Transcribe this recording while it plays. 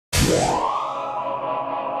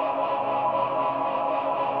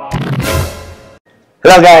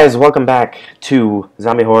Hello guys, welcome back to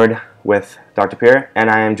Zombie Horde with Dr.Puer, and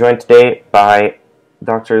I am joined today by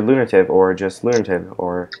Dr.Lunartive, or just Lunartive,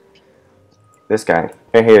 or this guy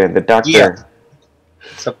right here, the Doctor. Yeah.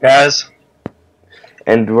 What's up, guys?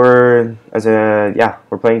 And we're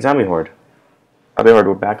playing Zombie Horde. Zombie Horde,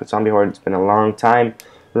 we're back with Zombie Horde. It's been a long time,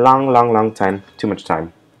 long time, too much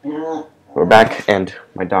time. We're back, and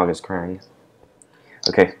my dog is crying.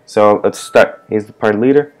 Okay, so let's start. He's the party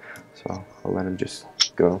leader, so I'll let him just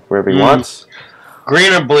go wherever he wants.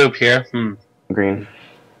 Green or blue, Pierre? Green.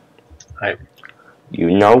 Right.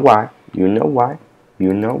 You know why. You know why.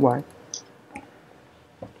 You know why.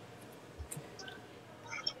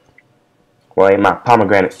 Why my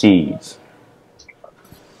pomegranate seeds?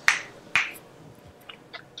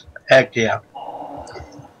 Heck yeah.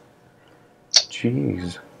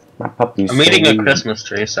 Jeez. My puppy's I'm eating a Christmas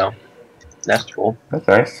tree, so that's cool. That's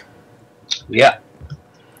nice. Yeah.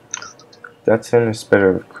 That's in the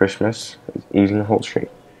spirit of Christmas. Eating the whole tree.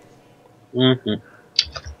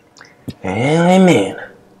 Amen.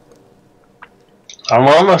 I'm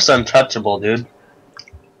almost untouchable, dude.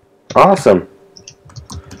 Awesome.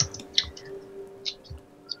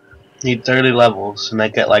 Need 30 levels, and I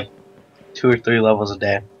get like 2 or 3 levels a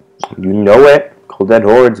day. You know it. Cold Dead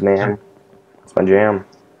Hordes, man. That's my jam.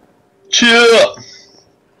 Chill!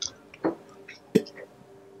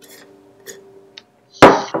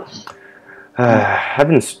 I've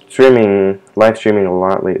been live streaming a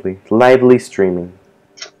lot lately. Lively streaming.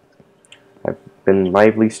 I've been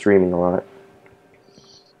lively streaming a lot.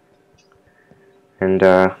 And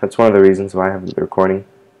that's one of the reasons why I haven't been recording.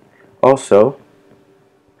 Also,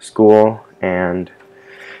 school, and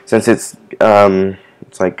since it's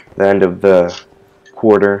like the end of the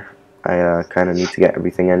quarter, I kind of need to get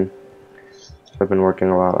everything in. So I've been working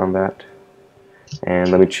a lot on that.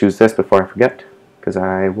 And let me choose this before I forget, because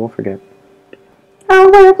I will forget. I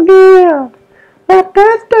will forget.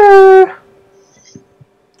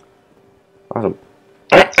 Awesome.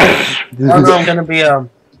 Oh no, I'm gonna be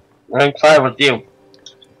rank 5 with you.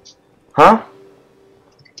 Huh?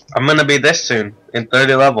 I'm gonna be this soon, in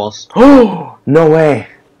 30 levels. Oh, no way.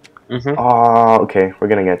 Mm-hmm. Oh, okay. We're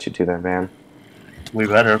gonna get you to that, man. We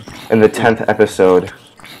better. In the 10th episode,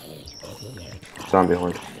 Zombie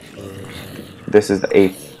Horde. This is the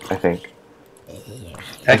 8th, I think.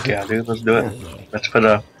 Heck yeah, dude. Let's do it. Let's put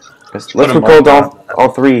a... Let's record all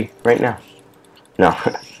 3 right now. No.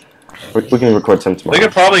 we can record some tomorrow. We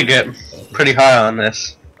could probably get pretty high on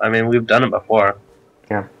this. I mean, we've done it before.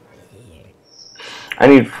 Yeah. I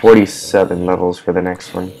need 47 levels for the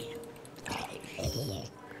next one.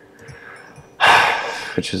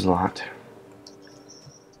 Which is a lot.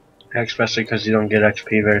 Especially because you don't get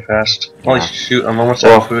XP very fast. Holy shoot, I'm almost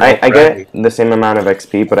Well, out of food. I get the same amount of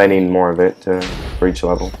XP, but I need more of it for each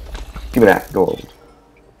level. Give me that gold.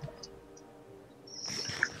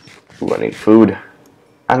 Ooh, I need food.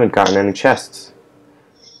 I haven't gotten any chests.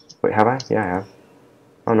 Wait, have I? Yeah, I have.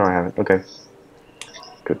 Oh, no, I haven't. Okay.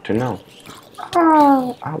 Good to know.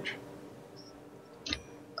 Oh, ouch.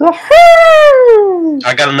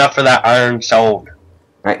 I got enough for that iron sold.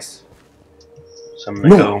 Nice. So I'm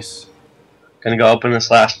gonna go open this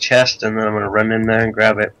last chest, and then I'm gonna run in there and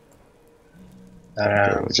grab it.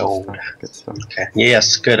 Sold. Good stuff. Okay.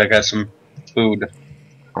 Yes, good. I got some food.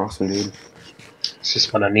 Awesome, dude. It's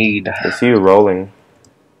just what I need. I see you rolling.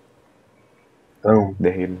 Boom.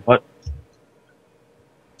 Behead. What?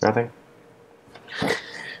 Nothing.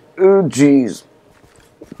 Oh, jeez.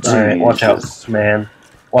 Alright, watch out, man.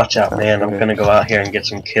 Watch out, man. Okay. I'm gonna go out here and get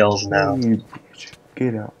some kills now. You bitch.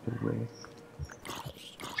 Get out the way.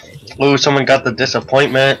 Ooh, someone got the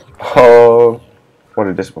disappointment. Oh, what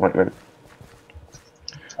a disappointment.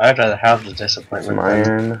 I'd rather have the disappointment Some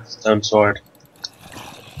iron. than stone sword.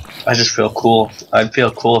 I just feel cool. I'd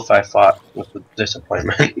feel cool if I fought with the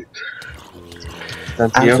disappointment.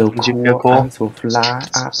 That's you? So Did you feel cool? I'm so fly.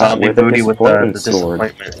 Zombie booty with the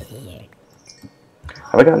disappointment.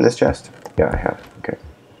 Have I gotten this chest? Yeah, I have. Okay.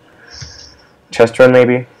 Chest run,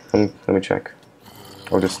 maybe? Let me check.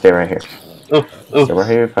 I'll just stay right here. Ooh, ooh. So right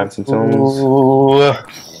here, find some zones. Ooh.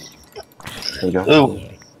 There you go. Ooh.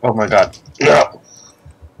 Oh my god. No.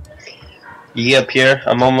 Yeah, Pierre.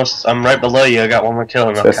 I'm right below you. I got one more kill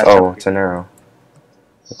and I'll catch up. It's an arrow.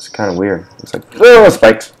 It's kind of weird. It's like, oh,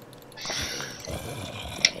 spikes.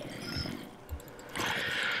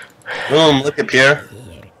 Boom, look at Pierre.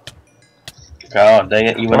 Oh, dang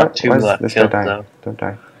it. You went up 2 kills, though. Don't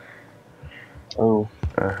die. Oh.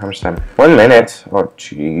 How much time? 1 minute. Oh,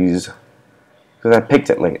 jeez. Because I picked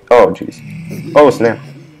it late. Oh, jeez. Oh, snap.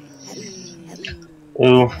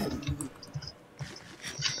 Ooh.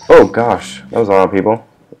 Oh gosh, that was a lot of people.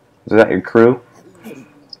 Is that your crew?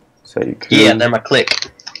 So you could. Yeah, then my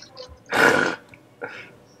click.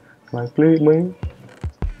 My click, man.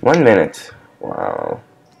 1 minute. Wow.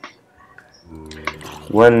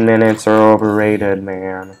 1 minutes are overrated,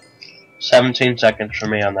 man. 17 seconds for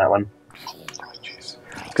me on that one. Oh, jeez.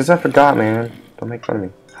 Because I forgot, man. Don't make fun of me.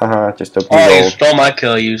 Haha, just open Oh, you gold. stole my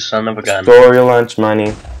kill, you son of a gun. Store your lunch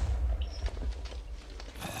money.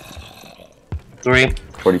 3,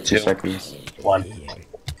 42 2, seconds. 1.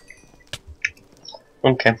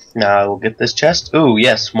 Okay, now I will get this chest. Ooh,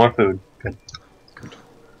 yes, more food. Good.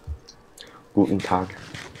 Guten Tag.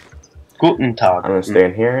 Guten Tag. I'm gonna stay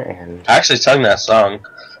in here and. I actually sung that song.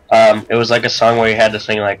 It was like a song where you had to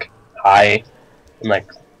sing like hi in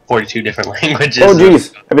like 42 different languages. Oh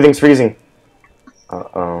jeez, everything's freezing.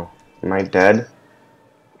 Uh-oh. Am I dead?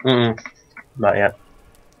 Not yet.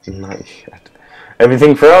 Not yet.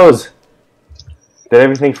 Everything froze. Did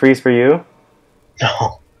everything freeze for you?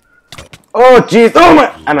 No. Oh jeez. Oh my.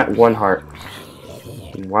 I'm at 1 heart.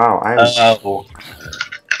 Wow. I'm. Oh.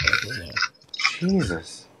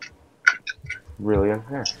 Jesus. Really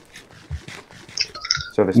unfair.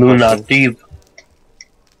 So this Lunartive.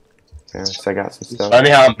 Yes, I got some stuff.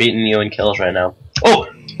 Funny how I'm beating you in kills right now. Oh!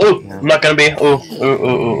 Oh! Yeah. I'm not gonna be. Oh!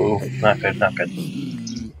 Oh! Not good, not good.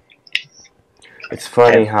 It's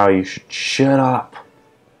funny how you should shut up.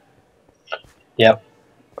 Yep.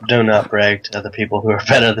 Do not brag to other people who are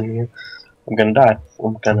better than you. I'm gonna die.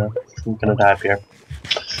 I'm gonna die up here.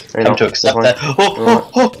 Time to accept that.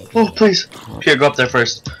 Oh, please. Pierre, go up there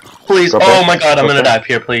first. Please. Oh my god, I'm gonna die,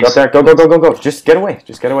 Pierre, please. Go up there. Go, go, go, go, go. Just get away.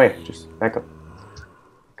 Just get away. Just back up.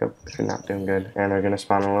 Go if you're not doing good. And they're gonna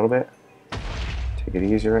spawn a little bit. Take it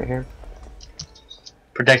easy right here.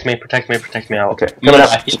 Protect me, protect me, protect me out. Okay, coming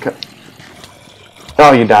up. Okay.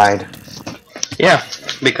 Oh, you died. Yeah,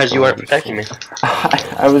 because you weren't protecting me.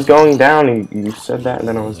 I was going down, and you said that, and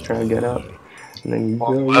then I was trying to get up. And then you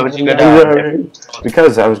why would you go down?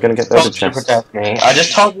 Because I was going to get the other chest. Protect me. I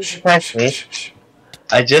just told you to protect me.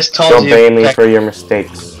 I just told Don't you. blame me for your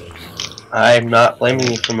mistakes. I'm not blaming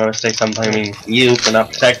you for my mistakes. I'm blaming you for not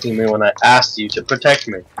protecting me when I asked you to protect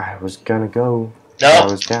me. I was going to go. No. I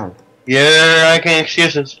was down. You're making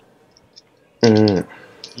excuses.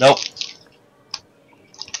 Nope.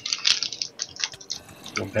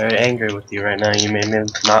 I'm very angry with you right now. You made me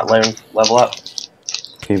not level up.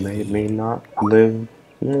 He made me not live.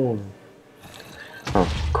 Oh,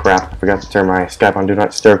 crap. I forgot to turn my Skype on Do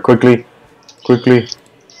Not Disturb. Quickly. Quickly.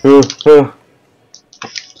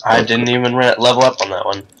 I didn't even level up on that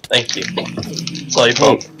one. Thank you. It's all your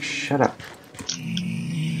fault. Hey, shut up.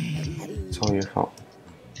 It's all your fault.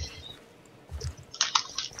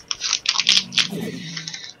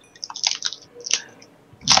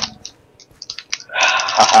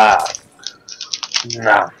 Haha.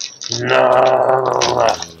 No. No.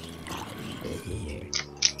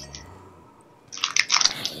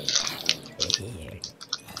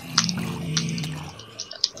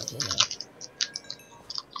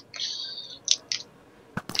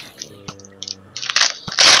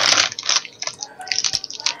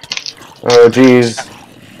 Oh, jeez.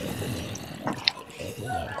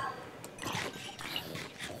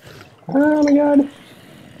 Oh my god.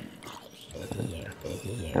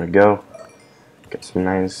 There we go. Get some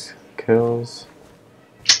nice kills.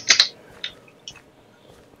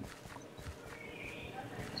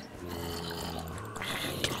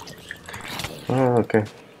 Oh, okay.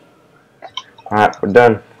 Alright, we're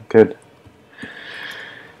done. Good.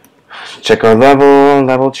 Check our level.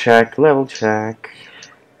 Level check. Level check.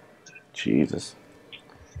 Jesus.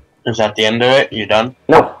 Is that the end of it? You done?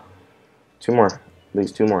 No! 2 more. At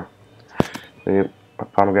least 2 more. Yep. A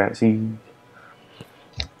pomegranate seed.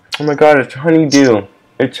 Oh my god, it's honeydew.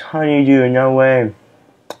 It's honeydew, no way.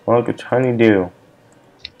 Look, it's honeydew.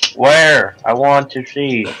 Where? I want to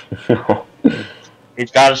see. No.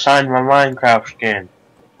 He's got to sign my Minecraft skin.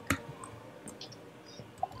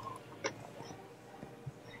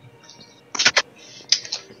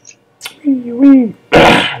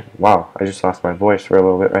 Wow, I just lost my voice for a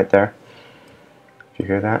little bit right there. Did you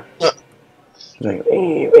hear that? It's like,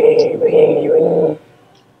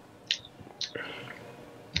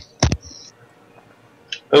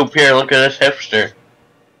 Oh, Pierre, look at this hipster.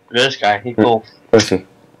 Look at this guy. He's cool. Let's see.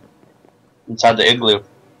 Inside the igloo.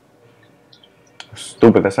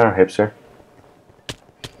 Stupid, that's not a hipster.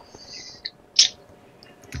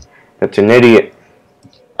 That's an idiot.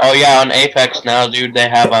 Oh yeah, on Apex now, dude, they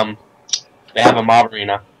have a mob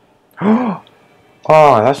arena. Oh,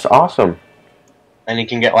 that's awesome. And you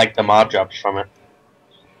can get like the mob drops from it.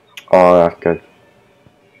 Oh, that's good.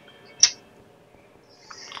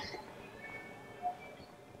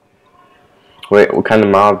 Wait, what kind of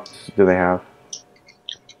mobs do they have?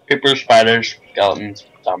 Creepers, spiders, skeletons,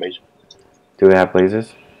 zombies. Do they have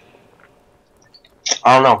blazes?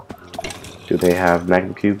 I don't know. Do they have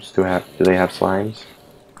magma cubes? Do they have slimes?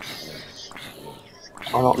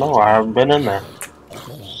 I don't know. I haven't been in there.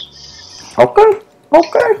 Okay.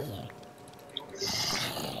 Okay.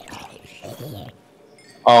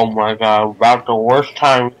 Oh my god, about the worst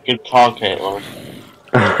time you could talk, Caitlin.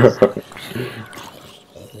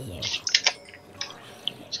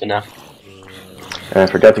 It's gonna. And I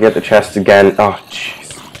forgot to get the chest again. Oh,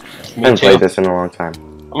 jeez. I haven't played this in a long time.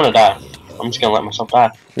 I'm gonna die. I'm just gonna let myself die.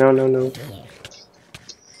 No, no, no.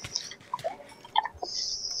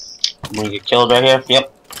 I'm gonna get killed right here.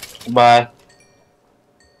 Yep. Goodbye.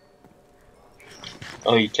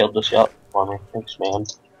 Oh, you killed this. Yep. For me. Thanks, man.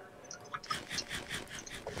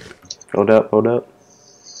 Hold up, hold up.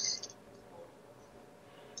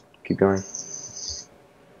 Keep going.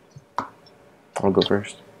 I'll go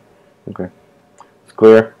first. Okay. It's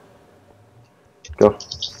clear. Go.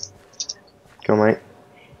 Go, mate.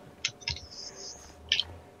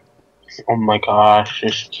 Oh my gosh,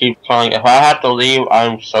 just keep calling. If I have to leave,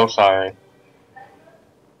 I'm so sorry.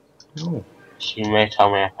 No. She may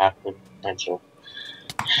tell me I have to answer.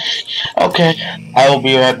 Okay, I will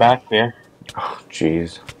be right back here. Oh,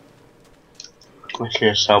 jeez. This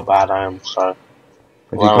is so bad, I am sorry.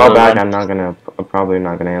 If you call back, I'm probably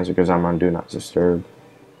not gonna answer because I'm on Do Not Disturb.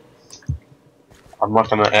 I'm not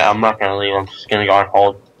gonna leave, I'm just gonna go on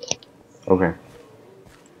hold. Okay.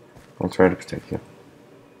 I'll try to protect you.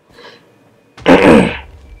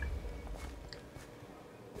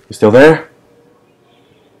 You still there?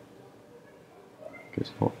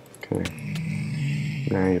 Okay.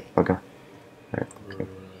 Nah, you bugger. Alright, okay.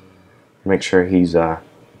 Make sure he's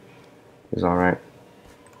alright.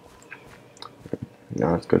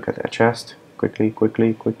 Now let's go get that chest. Quickly,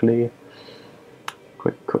 quickly, quickly.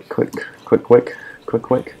 Quick, quick, quick, quick, quick, quick,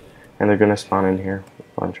 quick. And they're gonna spawn in here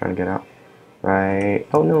while I'm trying to get out. Right.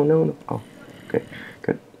 Oh, no, no, no. Oh, okay,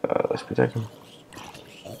 good. Let's protect him.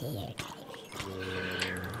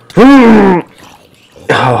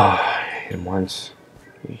 Oh, hit him once.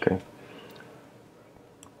 Okay.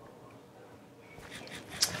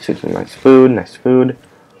 Shoot some nice food, nice food.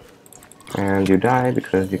 And you die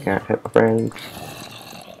because you can't hit my friends.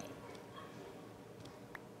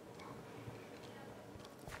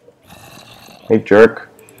 Hey, jerk.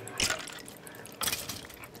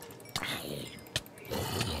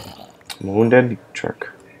 I'm wounded, you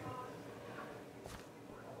jerk.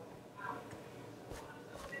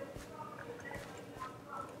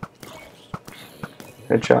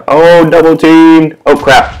 Headshot. Oh, double teamed! Oh,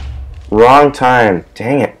 crap. Wrong time.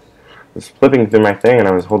 Dang it. I was flipping through my thing and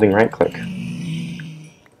I was holding right click.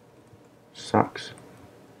 Sucks.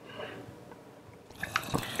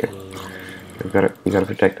 Okay. We gotta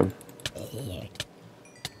protect them.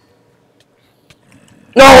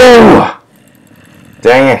 No!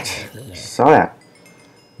 Dang it. Saw that.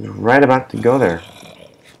 I was right about to go there.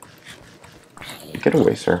 Get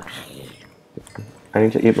away, sir. I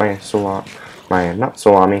need to eat my not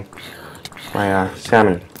salami, my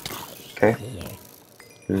salmon. Okay?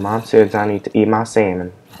 Mom says I need to eat my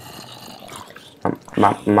salmon.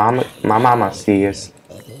 My mama says.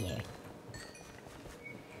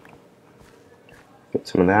 Get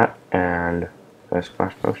some of that and a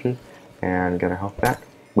splash potion and get our health back.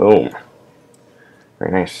 Boom.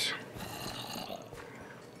 Very nice.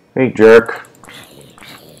 Hey, jerk.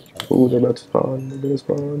 Ooh, they're about to spawn. They're gonna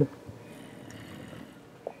spawn.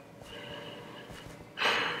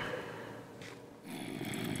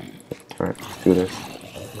 Alright, let's do this.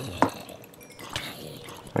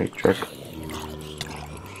 Hey, jerk.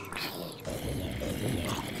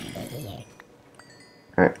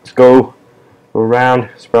 Alright, let's go. Go around.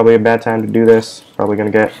 It's probably a bad time to do this. Probably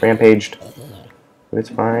gonna get rampaged. But it's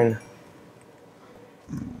fine.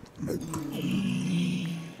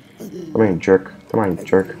 Come on, jerk. Come on,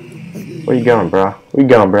 jerk. Where you going, bro? Where you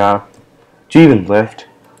going, bro? Do you even lift?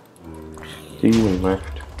 Do you even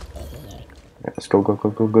lift? Right, let's go, go,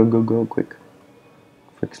 go, go, go, go, go, quick.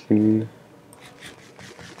 Quick speed.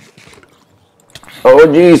 Oh,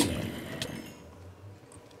 jeez.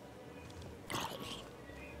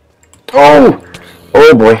 Oh!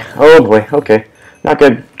 Oh boy. Oh boy. Okay. Not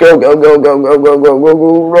good. Go, go, go, go, go, go, go, go,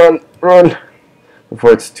 go. Run, run.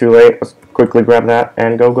 Before it's too late, let's quickly grab that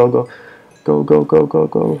and go, go, go. Go, go, go, go,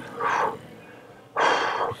 go.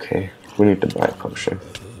 Okay. We need to buy a potion.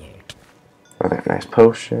 Buy that nice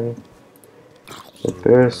potion. Like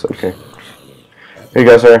this. Okay. Here you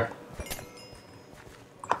go, sir.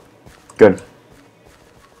 Good.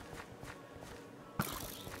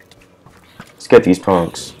 Let's get these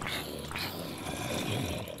punks.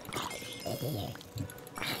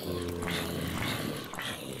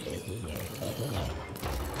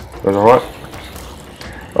 There's a lot.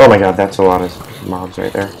 Oh my god, that's a lot of mobs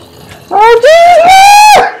right there. Oh,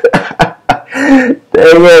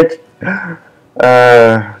 dang it!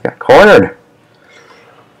 Got cornered.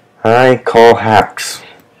 I call hacks.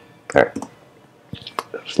 Alright.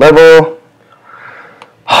 Level.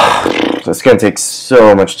 It's gonna take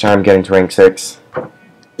so much time getting to rank 6.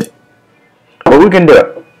 But we can do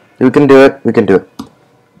it. We can do it. We can do it.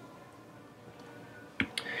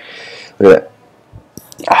 Look at that.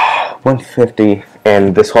 150.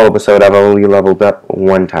 And this whole episode I've only leveled up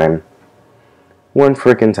one time. One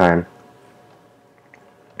freaking time.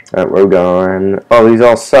 Alright, we're going. Oh, these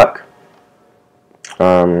all suck.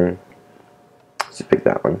 Let's just pick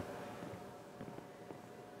that one.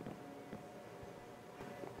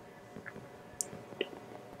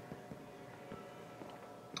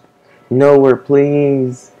 Nowhere,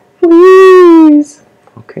 please. Please.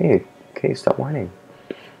 Okay. Okay, stop whining.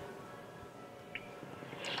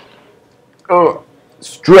 Oh,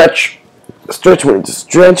 stretch. Stretch, we need to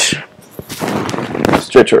stretch.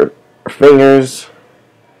 Stretch our fingers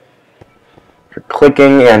for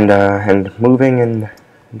clicking and moving and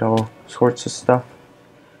all sorts of stuff.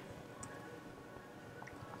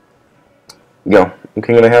 Go. I'm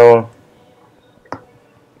king of the hill.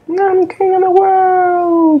 I'm king of the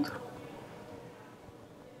world.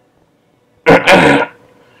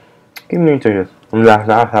 Give me to this.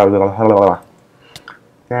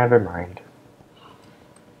 Never mind.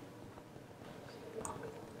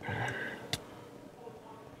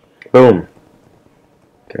 Boom.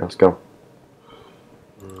 Okay, let's go.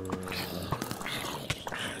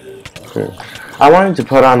 I wanted to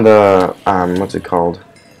put on the what's it called?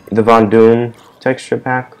 The Von Doom texture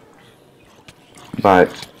pack, but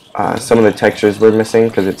some of the textures were missing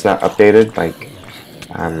because it's not updated. Like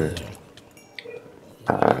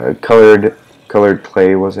colored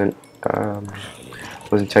clay wasn't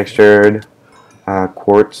textured.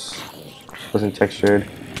 Quartz wasn't textured.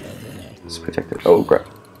 It's protected. Oh crap!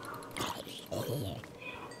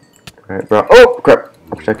 Alright, bro. Oh crap!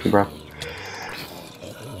 I'll protect you, bro.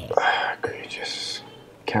 You just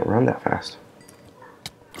can't run that fast.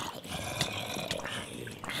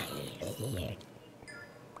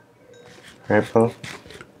 Alright, bro.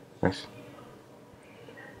 Nice.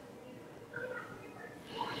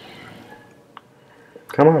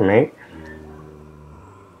 Come on, mate.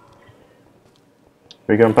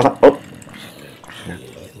 Where you going, Papa? Oh! Yeah.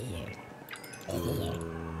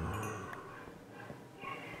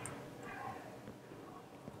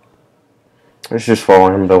 It's just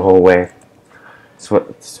following him the whole way.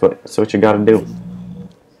 That's what you gotta do.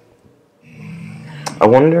 I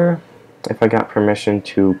wonder if I got permission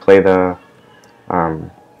to play the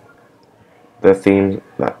theme,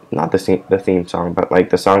 not the theme song, but like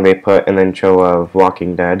the song they put in the intro of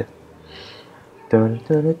Walking Dead. Dun,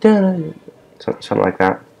 dun, dun, dun, something like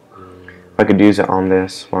that. If I could use it on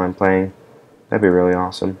this while I'm playing, that'd be really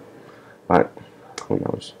awesome. But who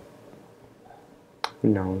knows? Who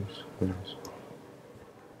knows? Who knows?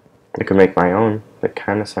 I could make my own that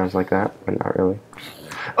kind of sounds like that, but not really.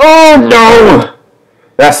 Oh no!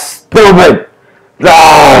 That's stupid!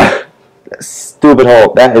 Ah! That stupid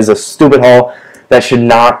hole. That is a stupid hole that should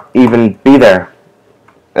not even be there.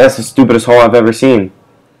 That's the stupidest hole I've ever seen.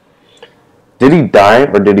 Did he die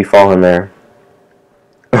or did he fall in there?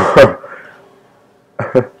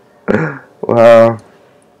 Well,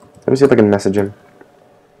 let me see if I can message him.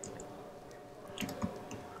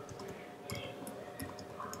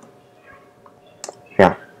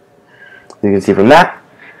 Yeah. You can see from that.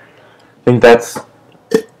 I think that's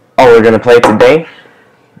all we're going to play today.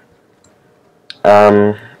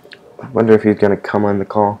 I wonder if he's going to come on the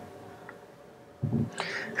call.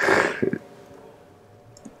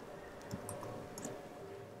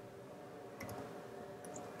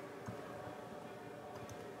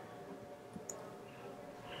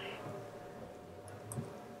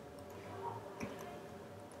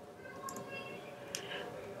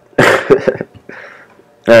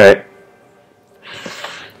 Alright.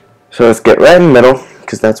 So let's get right in the middle,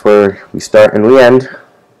 because that's where we start and we end.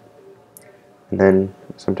 And then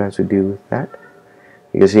sometimes we do that.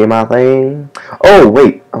 You can see my thing. Oh,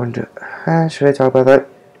 wait. I wonder, should I talk about that?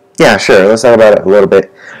 Yeah, sure. Let's talk about it a little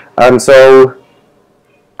bit. So,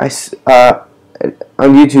 on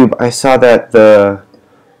YouTube, I saw that the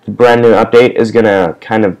brand new update is going to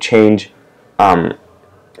kind of change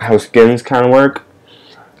how skins kind of work.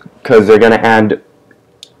 Because they're going to add...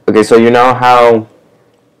 Okay, so you know how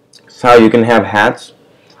you can have hats?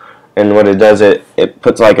 And what it does, it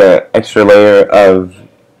puts like a extra layer of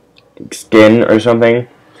skin or something.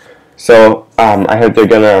 So I heard they're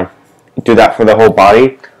gonna do that for the whole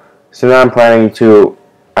body. So now I'm planning to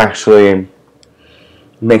actually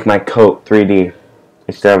make my coat 3D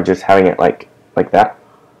instead of just having it like that.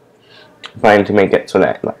 I'm planning to make it so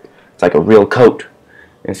that it's like a real coat.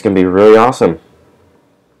 And it's gonna be really awesome.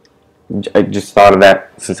 I just thought of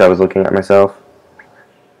that since I was looking at myself.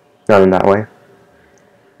 Not in that way.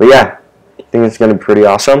 But yeah, I think it's gonna be pretty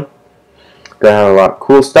awesome. Gonna have a lot of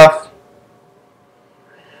cool stuff.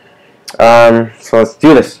 So let's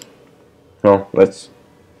do this. No, let's.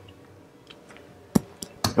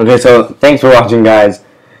 Okay, so thanks for watching, guys.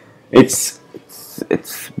 It's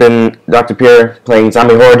been Dr.Puer playing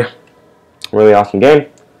Zombie Horde. Really awesome game.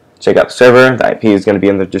 Check out the server. The IP is going to be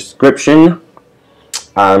in the description.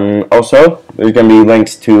 Also, there's going to be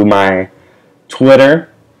links to my Twitter,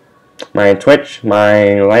 my Twitch,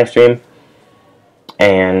 my live stream,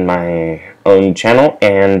 and my own channel,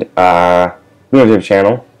 and Lunartive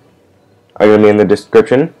channel are going to be in the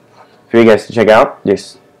description for you guys to check out.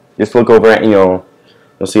 Just look over it and you'll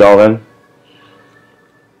see all of them.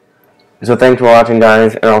 So thanks for watching,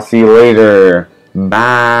 guys, and I'll see you later.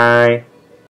 Bye.